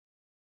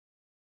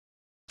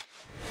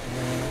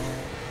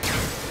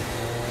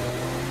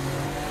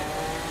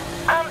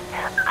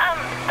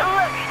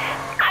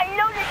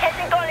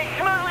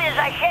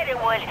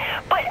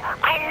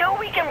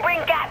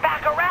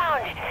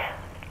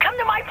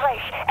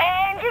place.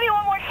 And give me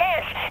one more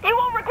chance. You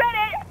won't regret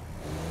it.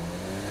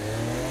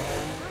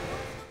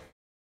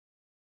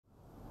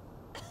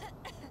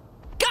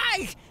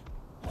 Guys!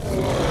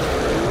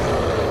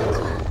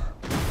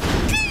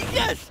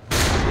 Jesus!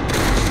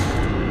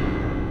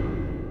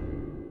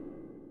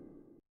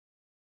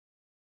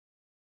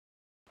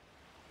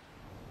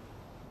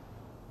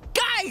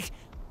 Guys!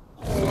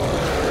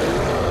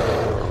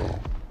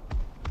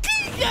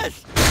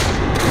 Jesus!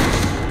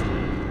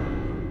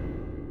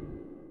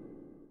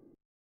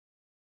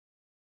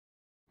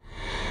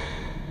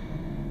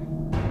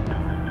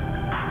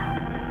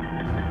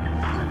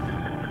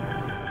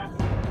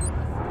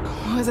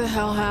 What the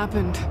hell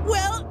happened?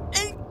 Well,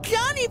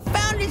 Johnny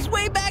found his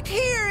way back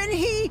here and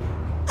he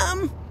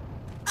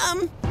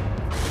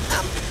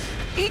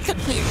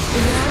disappeared.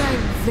 That I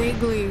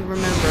vaguely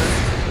remember.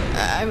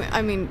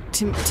 I mean,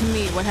 to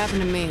me, what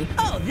happened to me?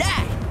 Oh,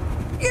 that!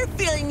 You're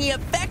feeling the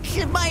effects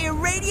of my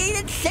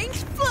irradiated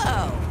Saint's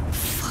Flow.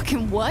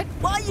 Fucking what?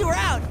 While you were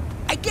out,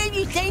 I gave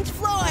you Saint's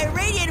Flow I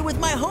irradiated with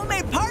my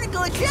homemade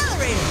particle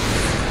accelerator.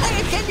 I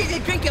intended to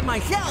drink it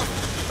myself,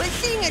 but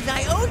seeing as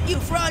I owed you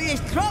for all this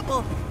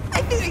trouble,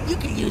 I figured you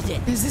could use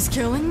it. Is this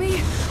killing me?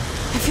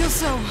 I feel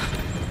so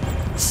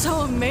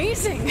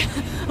amazing.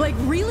 Like,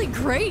 really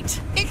great.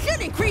 It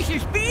should increase your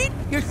speed,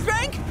 your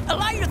strength,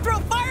 allow you to throw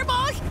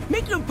fireballs,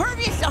 make you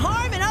impervious to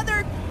harm and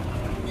other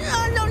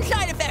unknown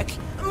side effects.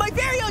 My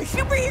very own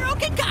superhero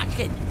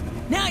concoction.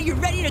 Now you're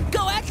ready to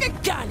go after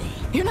Johnny.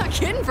 You're not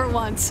kidding for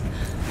once.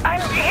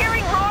 I'm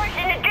hearing roars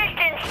in the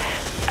distance,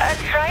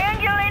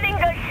 triangulating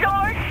the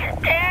source,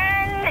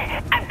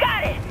 and I've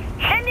got it.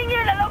 Sending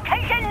you the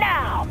location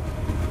now.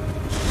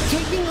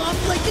 Taking off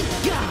like a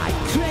god,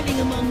 treading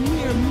among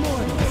mere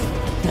mortals.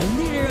 The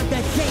leader of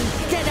the Saints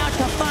set out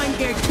to find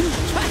their two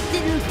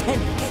trusted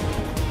lieutenants.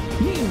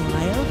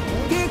 Meanwhile,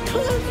 their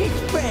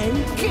closest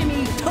friend,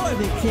 Jimmy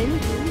Torbenson,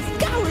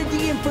 scoured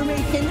the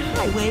information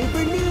highway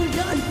for news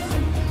on...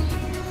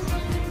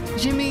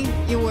 Jimmy,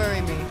 you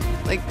worry me.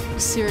 Like,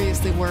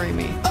 seriously worry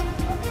me.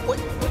 What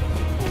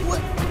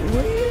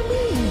do you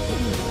mean?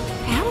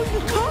 How are you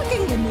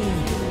talking to me?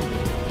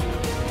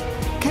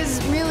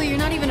 Because really, you're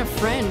not even a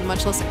friend,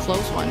 much less a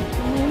close one.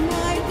 Oh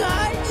my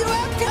god, you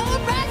have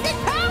telepathic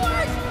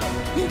powers!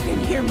 You can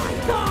hear my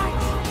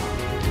thoughts!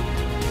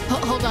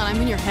 Hold on, I'm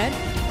in your head?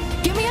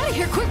 Get me out of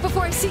here quick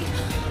before I see...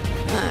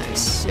 Ah,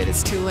 shit,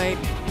 it's too late.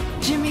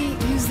 Jimmy,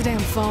 use the damn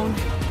phone.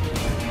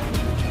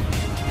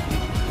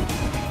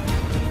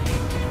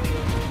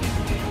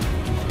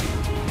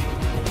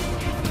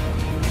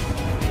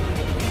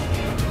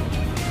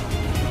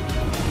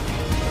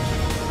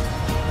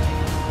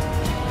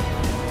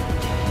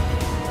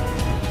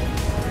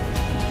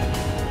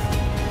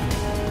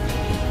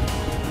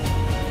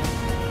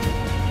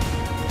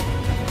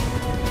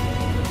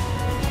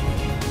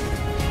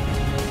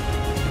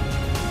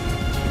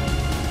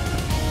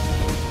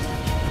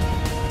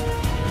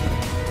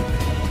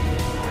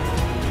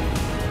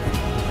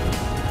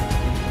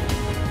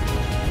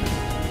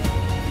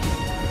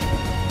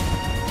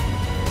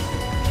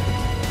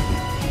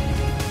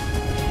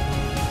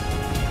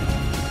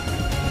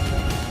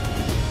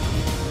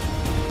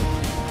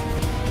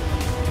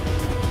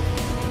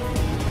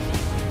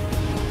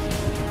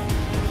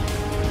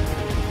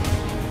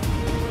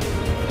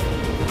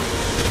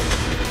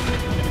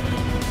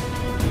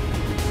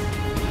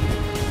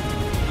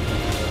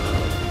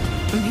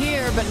 I'm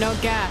here, but no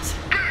gas.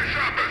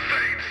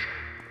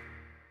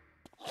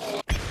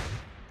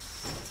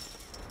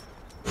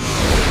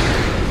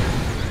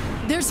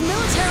 There's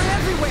military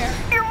everywhere.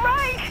 You're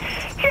right!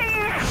 Can't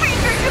use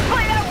speakers to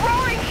play that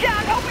rolling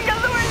sound, hoping to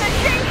lure the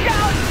Saints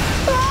out!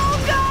 Oh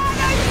god,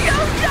 I'm so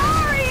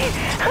sorry!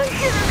 I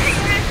should have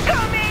seen this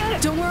coming!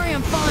 Don't worry,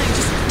 I'm fine.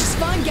 Just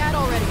find Gat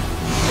already.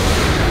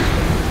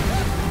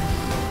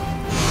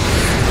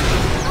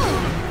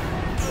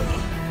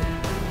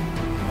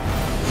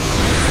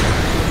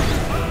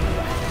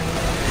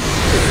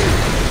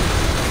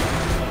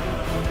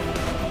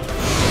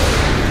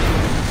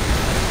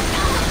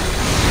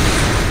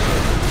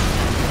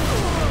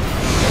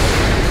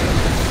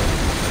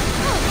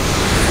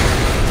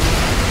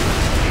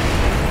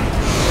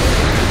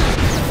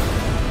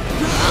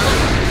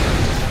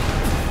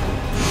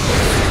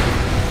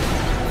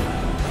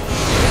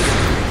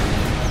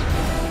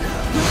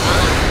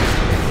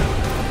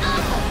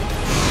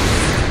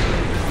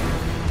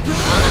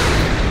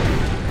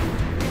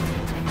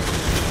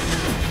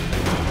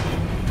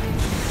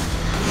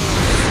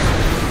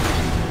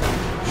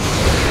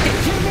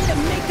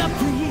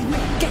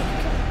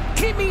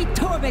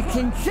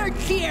 Can search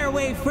the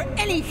airwaves for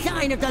any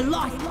sign of the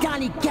lost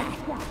Johnny Gat.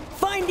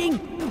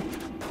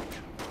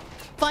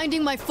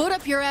 Finding my foot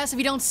up your ass if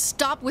you don't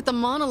stop with the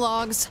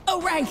monologues.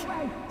 Oh, right.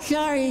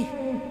 Sorry.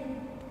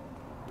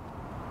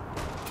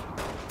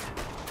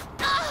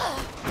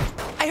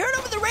 I heard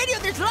over the radio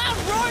there's loud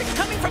roars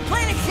coming from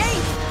Planet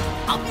Saint.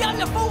 I'll be on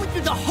the phone with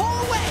you the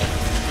whole way.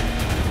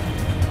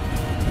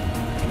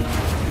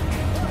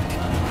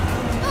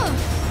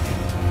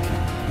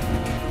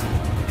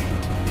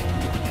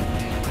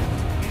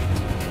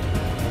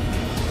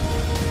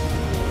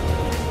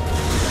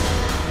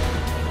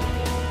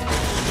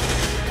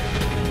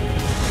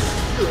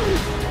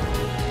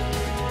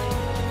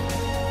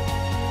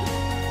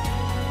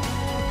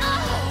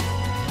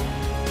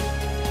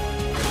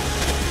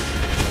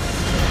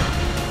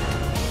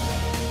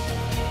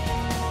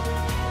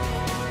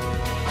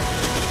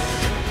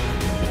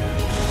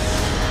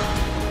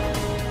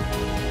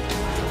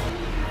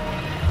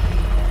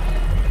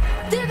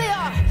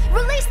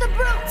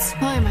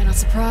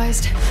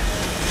 surprised?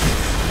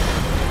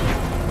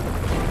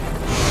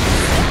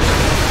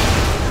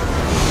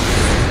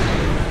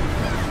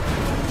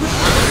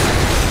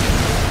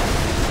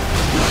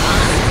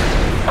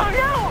 Oh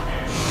no!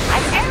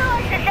 I've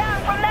analyzed the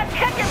sound from that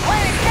second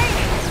planet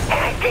station,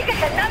 and I think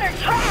it's another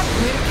trap!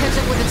 Way to catch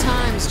up with the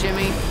times,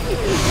 Jimmy.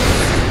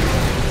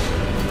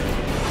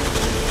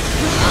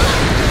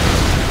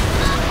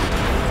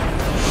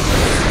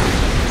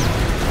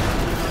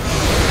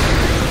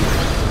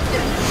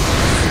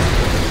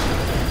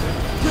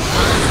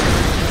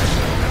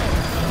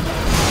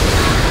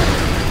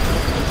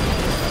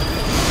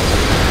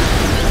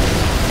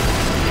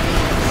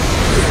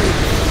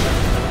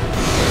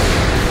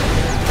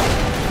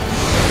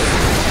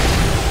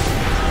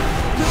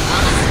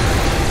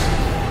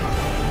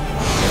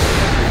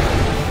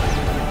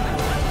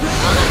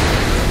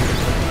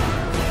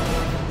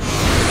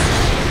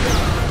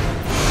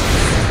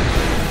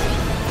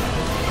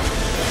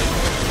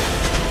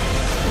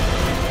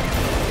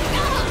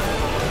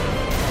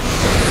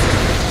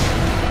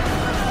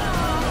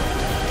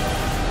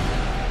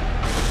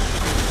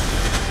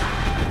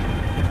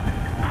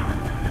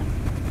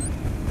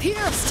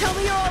 Pierce, tell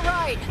me you're all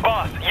right.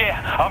 Boss,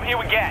 yeah, I'm here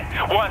with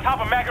Gat. We're on top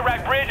of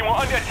Magarac Bridge and we're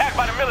under attack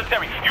by the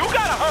military. You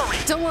gotta hurry!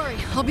 Don't worry,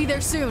 I'll be there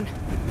soon.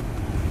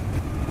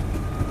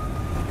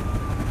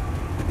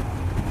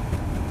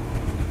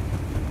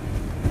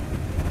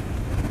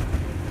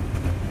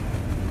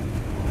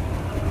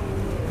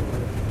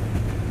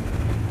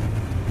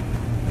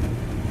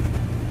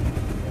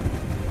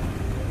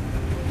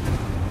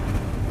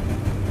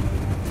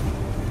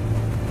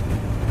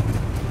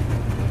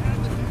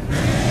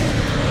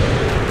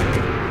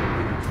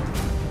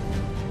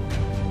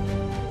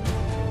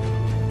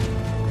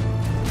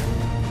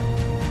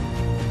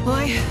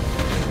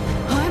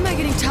 Why am I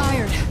getting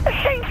tired? The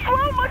Saint's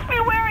flow must be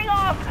wearing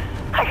off!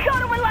 I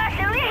thought it would last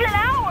at least an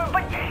hour,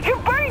 but you're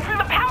burning through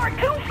the power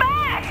too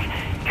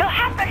fast! You'll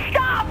have to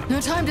stop!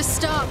 No time to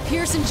stop.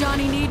 Pierce and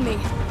Johnny need me.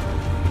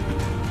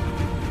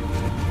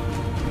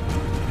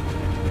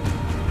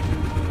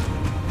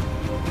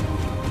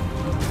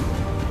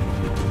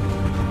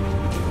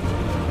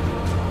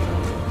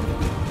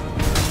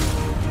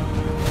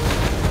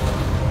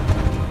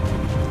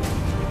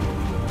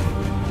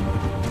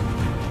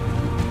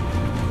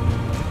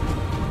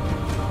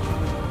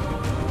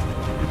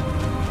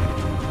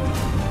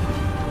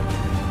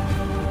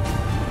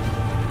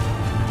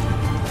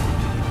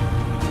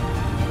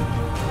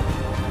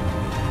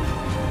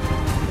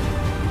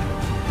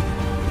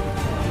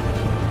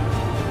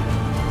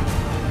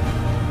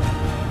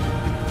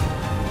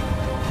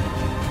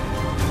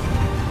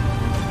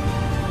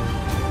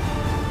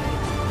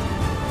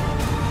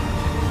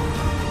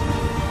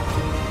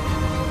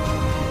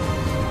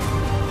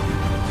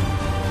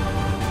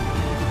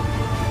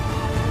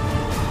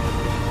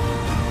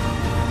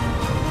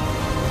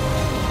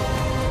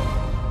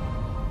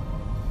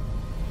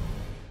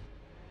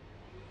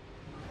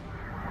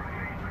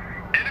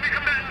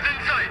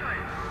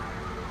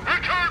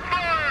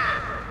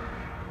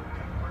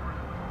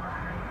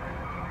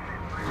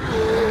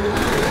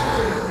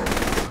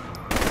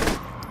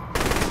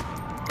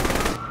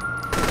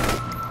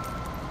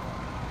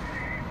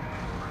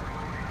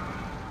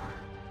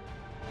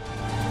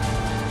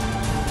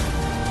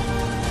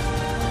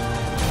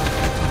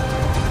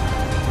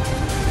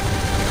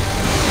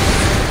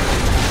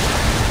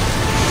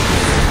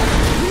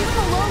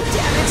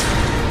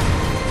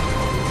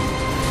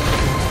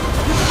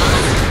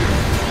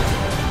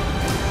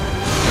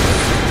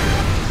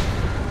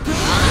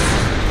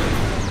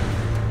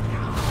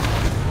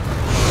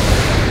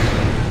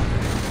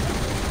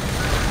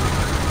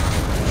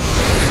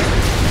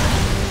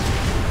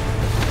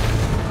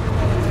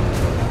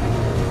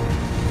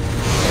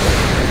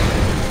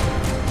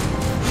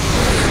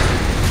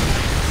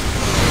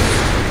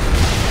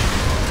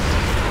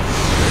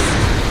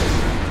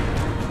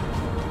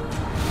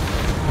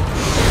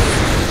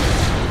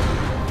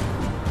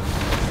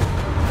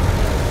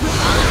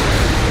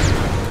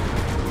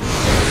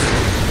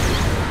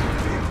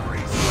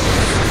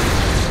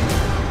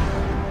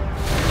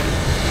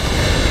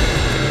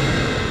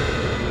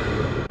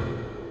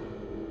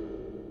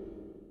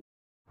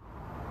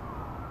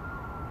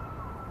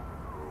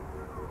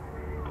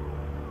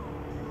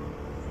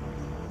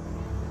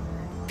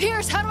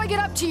 Pierce, how do I get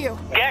up to you?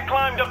 Gat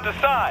climbed up the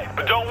side,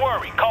 but don't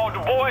worry. Called the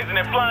boys and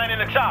they're flying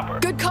in the chopper.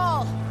 Good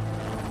call.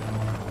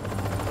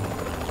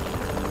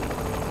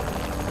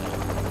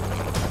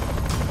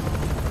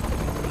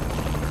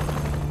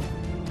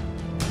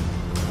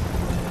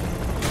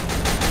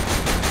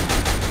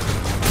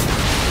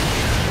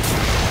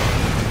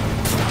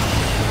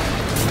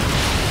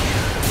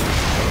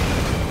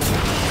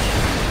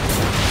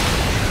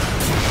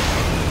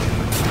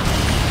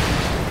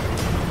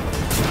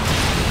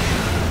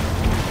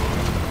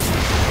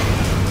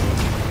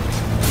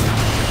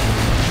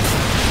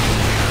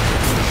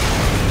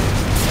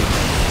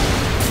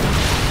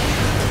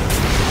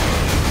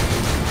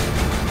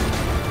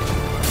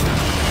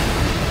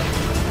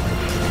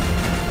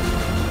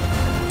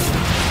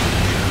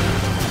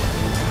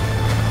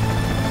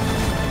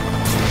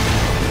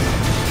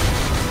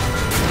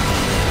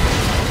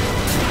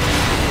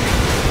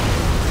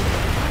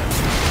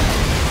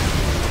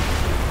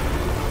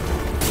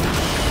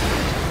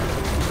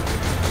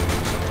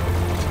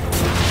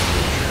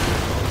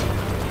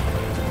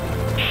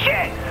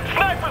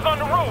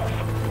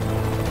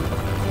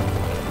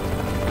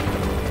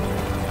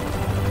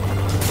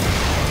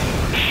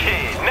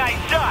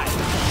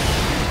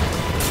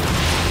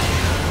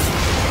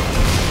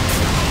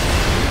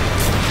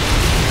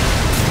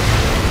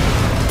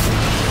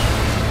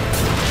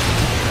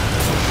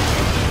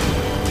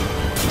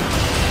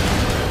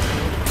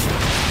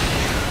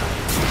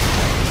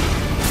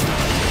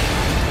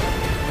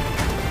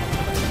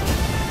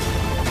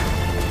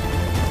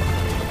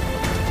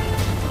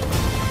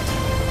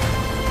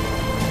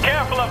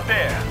 careful up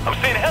there. I'm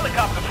seeing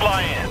helicopters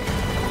fly in.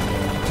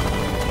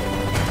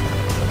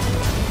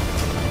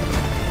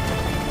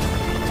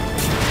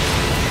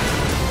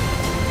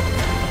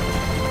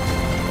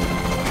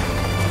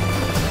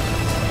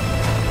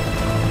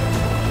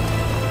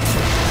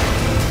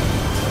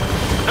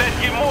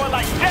 Let's get more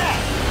like that.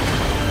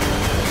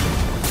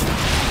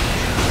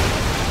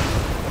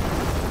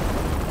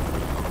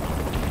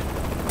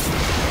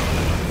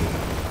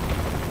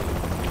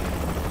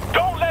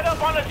 Don't let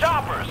up on the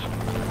choppers.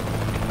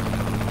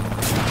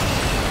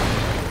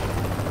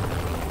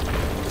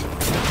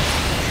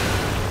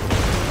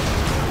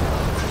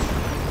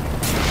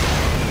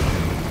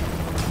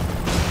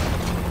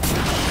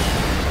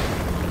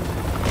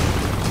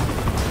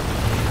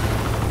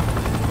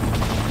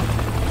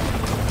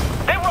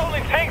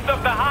 Tanks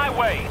up the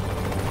highway.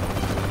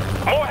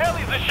 More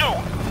helis to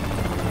shoot.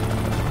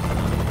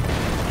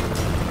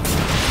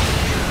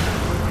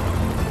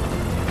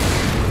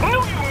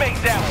 Knew you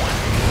make that one.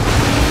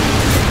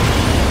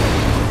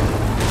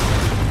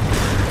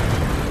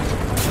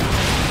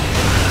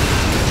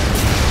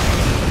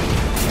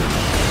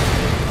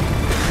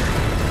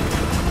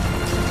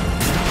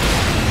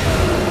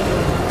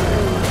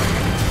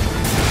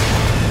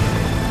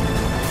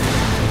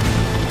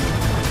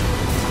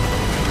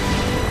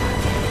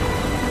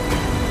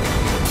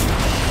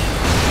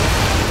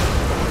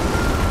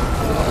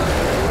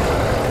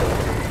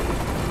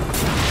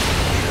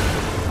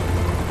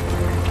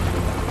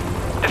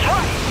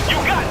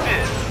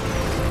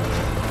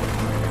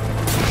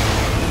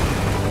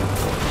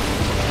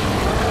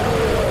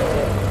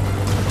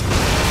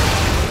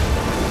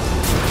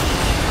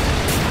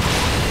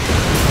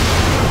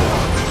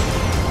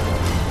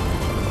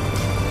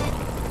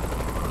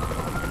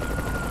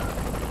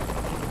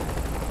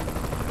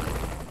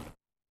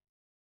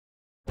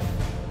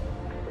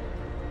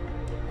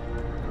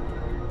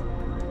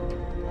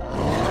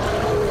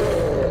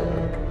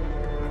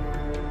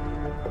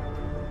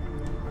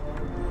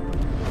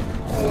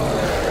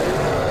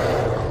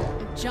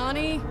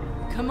 Johnny,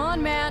 come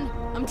on, man.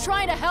 I'm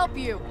trying to help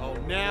you. Oh,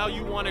 now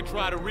you want to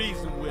try to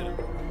reason with him.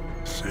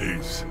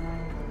 Cease.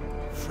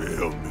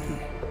 Fail me.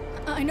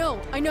 I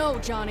know,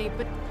 Johnny,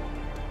 but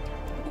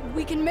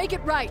we can make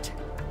it right.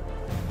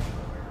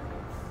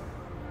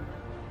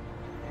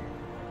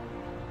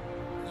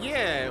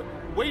 Yeah,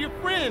 we're your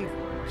friends,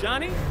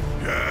 Johnny.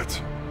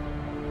 Yet.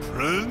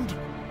 Friend?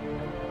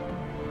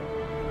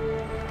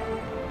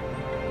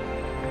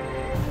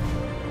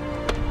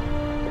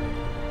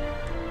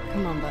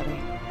 Come on, buddy.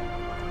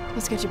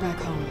 Let's get you back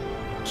home.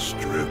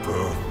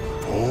 Stripper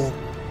pole?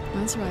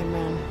 That's right,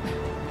 man.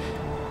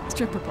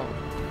 Stripper pole.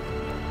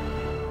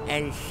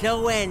 And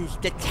so ends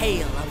the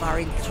tale of our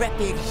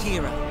intrepid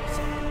heroes,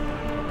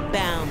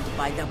 bound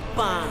by the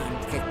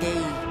bond that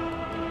they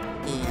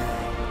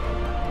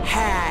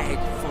had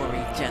for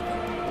each other.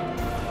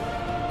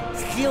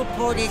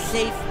 Steelport is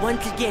safe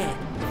once again,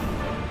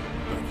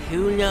 but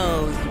who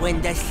knows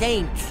when the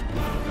Saints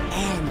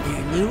and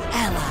their new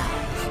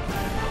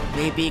allies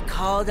may be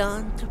called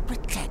on to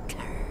protect her.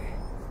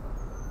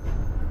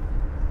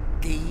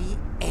 The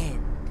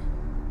end.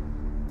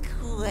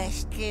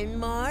 Question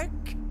mark?